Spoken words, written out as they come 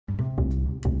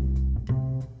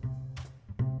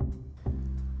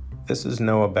This is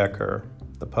Noah Becker,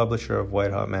 the publisher of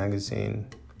White Hot Magazine,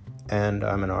 and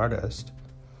I'm an artist.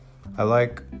 I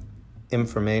like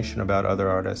information about other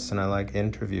artists, and I like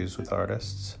interviews with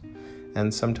artists.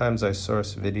 And sometimes I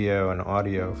source video and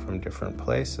audio from different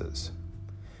places.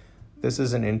 This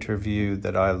is an interview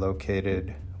that I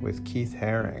located with Keith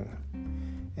Haring,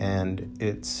 and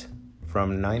it's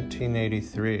from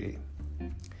 1983.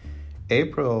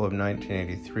 April of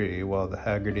 1983, while the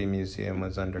Haggerty Museum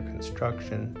was under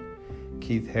construction,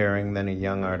 Keith Haring, then a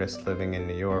young artist living in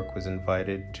New York, was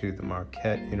invited to the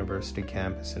Marquette University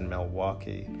campus in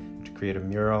Milwaukee to create a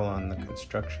mural on the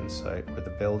construction site where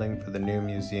the building for the new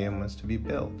museum was to be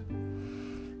built.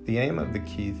 The aim of the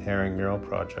Keith Haring mural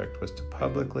project was to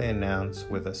publicly announce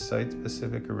with a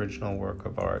site-specific original work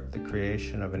of art the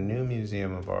creation of a new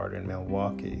museum of art in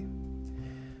Milwaukee.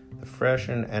 The fresh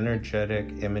and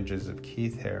energetic images of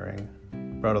Keith Haring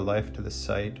brought a life to the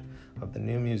site of the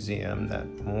new museum that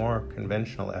more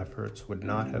conventional efforts would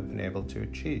not have been able to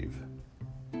achieve.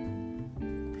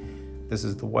 This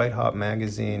is the White Hot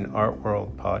Magazine Art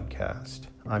World podcast.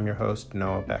 I'm your host,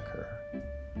 Noah Becker.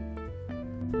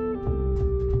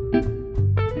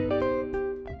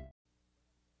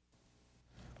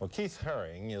 Well, Keith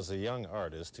Haring is a young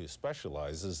artist who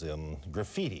specializes in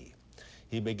graffiti.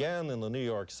 He began in the New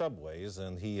York subways,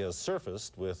 and he has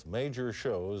surfaced with major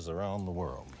shows around the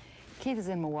world. Keith is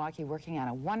in Milwaukee working on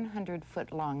a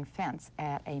 100-foot-long fence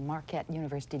at a Marquette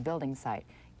University building site.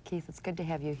 Keith, it's good to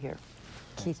have you here.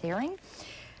 Keith Haring,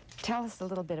 tell us a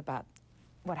little bit about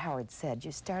what Howard said.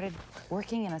 You started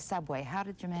working in a subway. How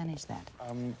did you manage that?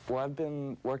 Well, I've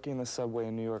been working in the subway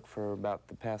in New York for about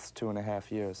the past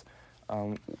 2.5 years.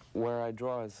 Where I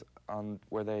draw is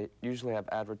where they usually have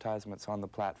advertisements on the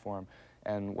platform,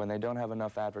 and when they don't have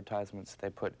enough advertisements, they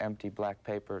put empty black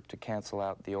paper to cancel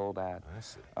out the old ad. I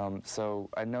see. So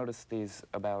I noticed these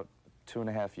about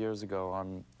 2.5 years ago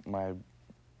on my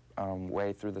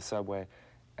way through the subway,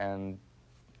 and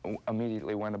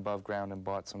immediately went above ground and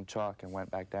bought some chalk and went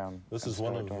back down. This is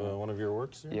one of your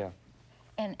works here? Yeah.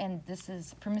 And this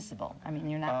is permissible? I mean,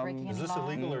 you're not breaking any law? Is this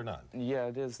illegal or not? Yeah,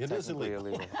 it is technically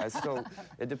illegal.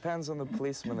 It depends on the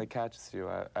policeman that catches you.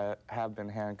 I have been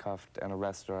handcuffed and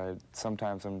arrested.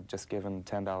 Sometimes I'm just given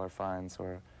 $10 fines,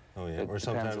 or... Oh, yeah, or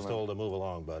sometimes told to move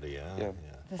along, buddy, yeah.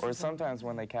 Or sometimes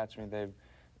when they catch me,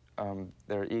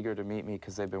 they're eager to meet me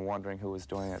because they've been wondering who was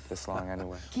doing it this long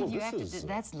anyway. Keith, you have to,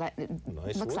 that's like,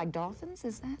 nice looks work. like dolphins,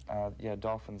 is that? Yeah,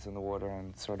 dolphins in the water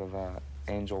and sort of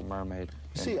angel mermaid.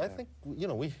 See, I think, you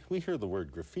know, we hear the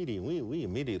word graffiti, we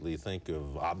immediately think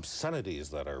of obscenities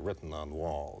that are written on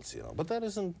walls, you know, but that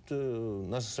isn't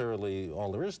necessarily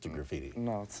all there is to graffiti.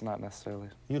 No, it's not necessarily.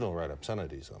 You don't write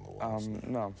obscenities on the walls.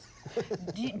 No.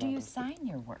 Do you sign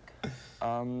your work?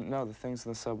 No, the things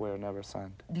in the subway are never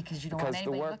signed. Because you don't want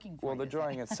anybody looking for well, you. the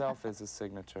drawing itself is a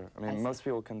signature. I mean, most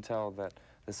people can tell that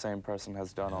the same person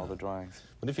has done all the drawings.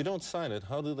 But if you don't sign it,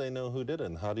 how do they know who did it,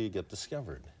 and how do you get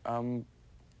discovered?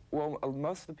 Well,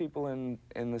 most of the people in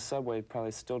the subway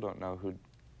probably still don't know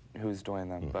who's doing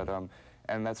them, but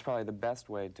and that's probably the best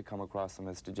way to come across them,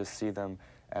 is to just see them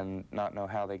and not know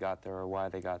how they got there or why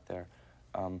they got there.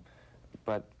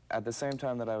 But at the same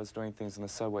time that I was doing things in the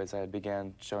subways, I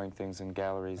began showing things in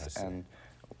galleries and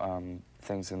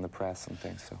things in the press and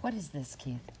things. So. What is this,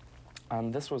 Keith?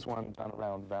 This was one done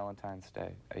around Valentine's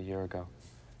Day a year ago.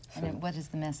 So. And what is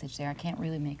the message there? I can't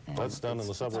really make that. That's done in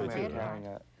the subway too.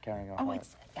 Carrying a heart.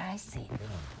 I see. Yeah.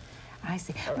 I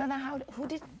see. Well, now, who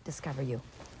did discover you?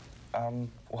 Well,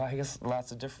 I guess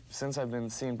lots of different. Since I've been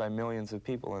seen by millions of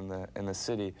people in the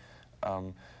city,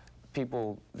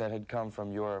 people that had come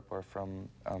from Europe or from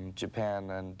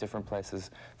Japan and different places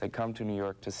that come to New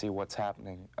York to see what's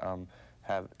happening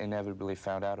have inevitably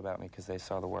found out about me because they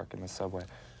saw the work in the subway,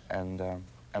 and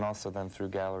also then through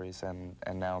galleries and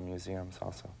now museums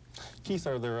also. Keith,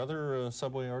 are there other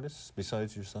subway artists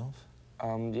besides yourself?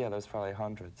 Yeah, there's probably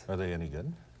hundreds. Are they any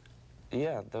good?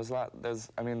 Yeah, there's a lot.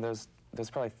 I mean, there's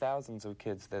probably thousands of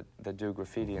kids that do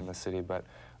graffiti in the city, but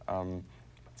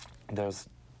there's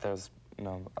you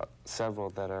know, several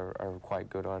that are quite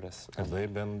good artists. Have they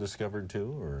been discovered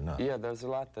too, or not? Yeah, there's a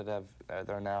lot that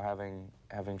they're now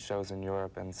having shows in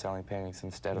Europe and selling paintings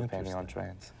instead of painting on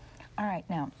trains. All right,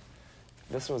 now.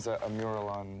 This was a mural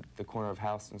on the corner of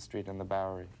Houston Street and the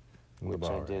Bowery, which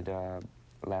I did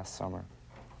last summer.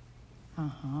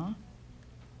 Uh-huh.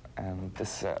 And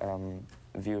this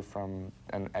view from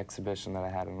an exhibition that I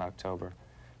had in October,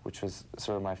 which was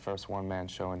sort of my first one-man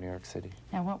show in New York City.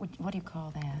 Now, what do you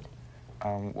call that?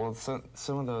 Well,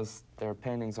 some of those, there are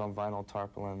paintings on vinyl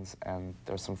tarpaulins, and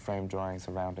there's some framed drawings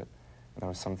around it. And there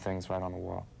were some things right on the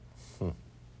wall.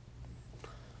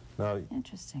 Now,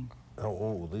 interesting.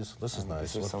 this is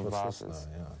nice. These are some What's this vases.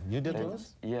 now? Yeah. You did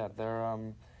those? Yeah,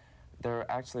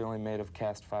 they're actually only made of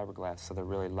cast fiberglass, so they're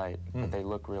really light, but they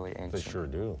look really ancient. They sure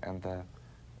do. And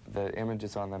the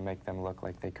images on them make them look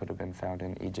like they could have been found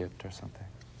in Egypt or something.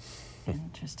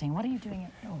 Interesting. What are you doing?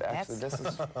 Actually, this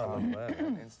is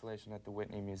an installation at the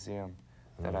Whitney Museum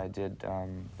that I did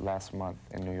last month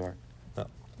in New York. Now,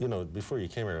 you know, before you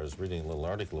came here, I was reading a little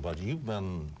article about you. You've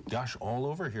been, gosh, all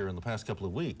over here in the past couple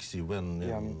of weeks. You've been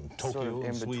in Tokyo sort of and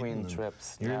in Sweden. between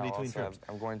trips. You're now in between also. trips.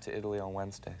 I'm going to Italy on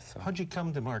Wednesday. So. How'd you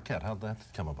come to Marquette? How'd that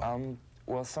come about?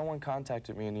 Well, someone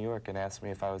contacted me in New York and asked me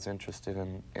if I was interested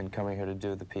in coming here to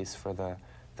do the piece for the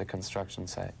construction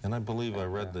site. And I believe I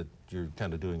read that you're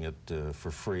kind of doing it for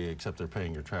free, except they're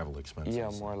paying your travel expenses. Yeah,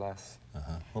 more or less.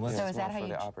 Well, that's, So It's is that more how for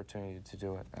you the opportunity to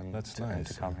do it and that's to, nice. and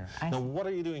to come here. Now, what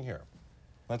are you doing here?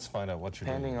 Let's find out what you're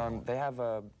Painting doing. on, they have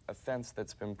a fence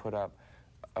that's been put up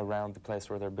around the place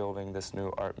where they're building this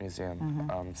new art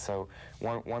museum. So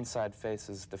one side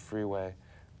faces the freeway,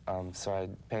 so I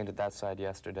painted that side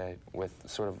yesterday with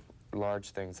sort of large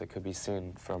things that could be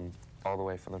seen from all the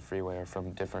way from the freeway or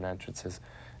from different entrances.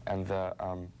 And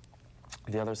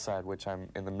the other side, which I'm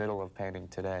in the middle of painting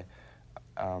today,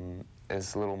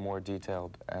 is a little more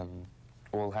detailed and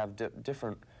will have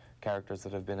different characters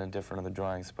that have been in different of the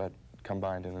drawings, but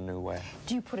combined in a new way.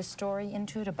 Do you put a story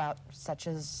into it about such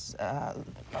as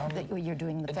that you're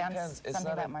doing the It fence? depends. It's Something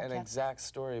not about an Marquette? exact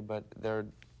story, but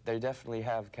they definitely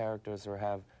have characters or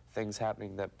have things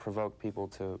happening that provoke people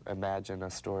to imagine a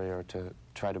story or to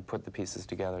try to put the pieces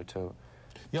together to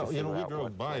Yeah, you know, figure we out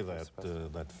drove by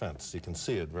what that fence. You can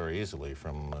see it very easily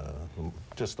from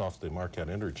just off the Marquette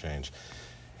interchange.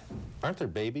 Aren't there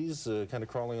babies kind of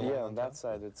crawling along? Yeah, on that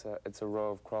side it's a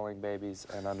row of crawling babies,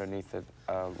 and underneath it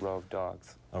a row of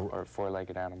dogs or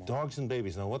four-legged animals. Dogs and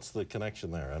babies. Now, what's the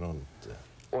connection there? I don't...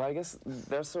 Well, I guess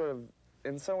they're sort of,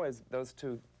 in some ways, those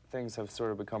two things have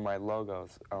sort of become my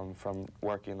logos from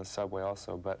working in the subway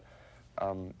also, but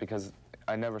because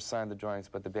I never signed the drawings,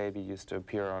 but the baby used to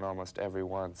appear on almost every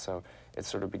one, so it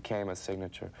sort of became a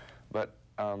signature. But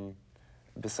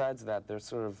besides that, they're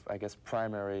sort of, I guess,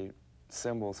 primary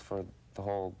symbols for the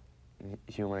whole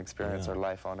human experience or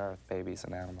life on Earth, babies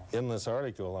and animals. In this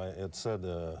article, it said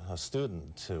a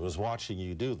student was watching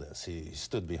you do this. He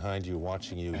stood behind you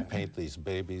watching you paint these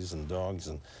babies and dogs,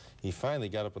 and he finally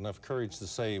got up enough courage to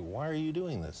say, "Why are you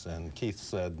doing this?" And Keith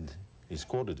said, he's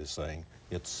quoted as saying,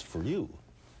 "It's for you."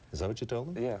 Is that what you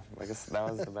told him? Yeah, I guess that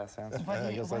was the best answer. What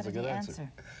I guess that's a did good he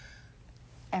answer.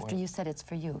 After you said it's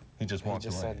for you? He just He walked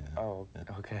just away. said, "Oh,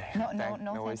 okay." No, he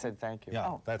thank said you. thank you. Yeah,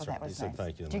 Oh, that's well, right. that He was said nice.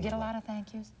 thank you. Do you get a lot of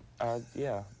thank yous?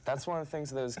 Yeah, that's one of the things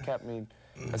that has kept me,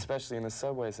 especially in the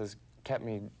subways, has kept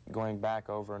me going back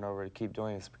over and over to keep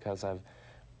doing this, because I've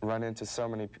run into so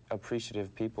many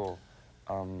appreciative people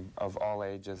of all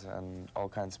ages and all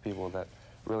kinds of people that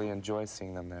really enjoy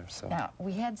seeing them there. So Now,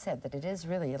 we had said that it is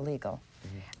really illegal.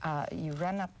 You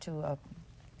run up to a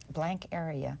blank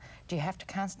area. Do you have to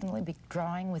constantly be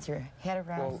drawing with your head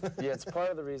around? well, yeah, it's part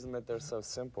of the reason that they're so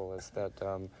simple is that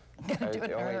Gotta do it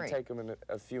in a only hurry. take them in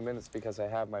a few minutes because I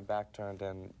have my back turned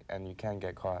and you can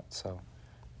get caught. So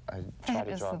I try That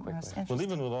to is draw the quickly. most Well,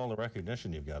 interesting. even with all the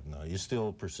recognition you've got now, you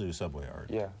still pursue subway art.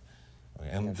 Yeah.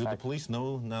 And In do the fact- police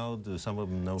know now? Do some of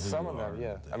them know who Some you of are? them,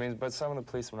 yeah. I mean, but some of the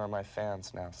policemen are my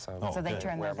fans now, so, Oh, So they okay.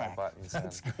 turn wear their my back.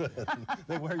 buttons.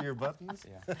 They wear your buttons?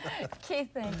 Yeah. Keith,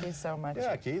 thank you so much.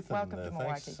 Yeah, Keith. Welcome and, to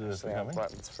Milwaukee. Thanks for Actually, I have coming.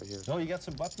 buttons for you. Oh, you got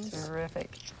some buttons?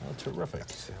 Terrific. Oh, terrific.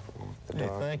 The Hey,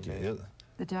 dog thank you. and baby. Yeah.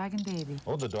 The dog and baby.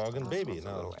 Oh, the dog and baby. It's a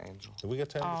Now, little angel. do we get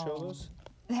time to show Oh. those?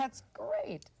 That's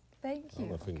great. Thank I don't know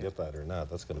you. if we can get that or not.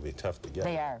 That's going to be tough to get.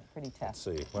 They are pretty tough. Let's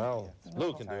see. Well,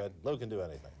 Lou can do it. Lou can do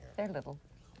anything here. They're little.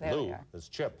 There Lou they are. is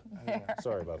Chip.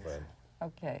 Sorry about that.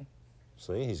 Okay.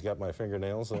 See, he's got my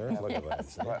fingernails there. Look at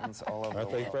Yes. that. Buttons all over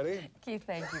Aren't the they wall. pretty? Keith,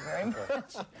 thank you very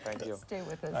much. Thank you. Stay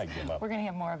with us. I give up. We're going to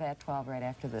have more of At 12 right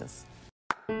after this.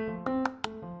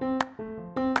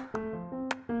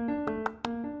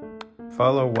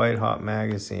 Follow White Hot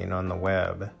Magazine on the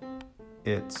web.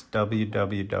 It's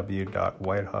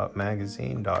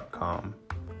www.whitehotmagazine.com.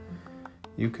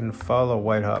 You can follow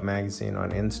White Hot Magazine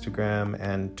on Instagram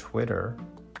and Twitter,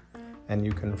 and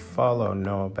you can follow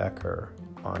Noah Becker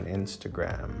on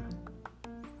Instagram.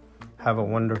 Have a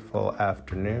wonderful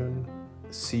afternoon.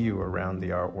 See you around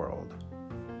the art world.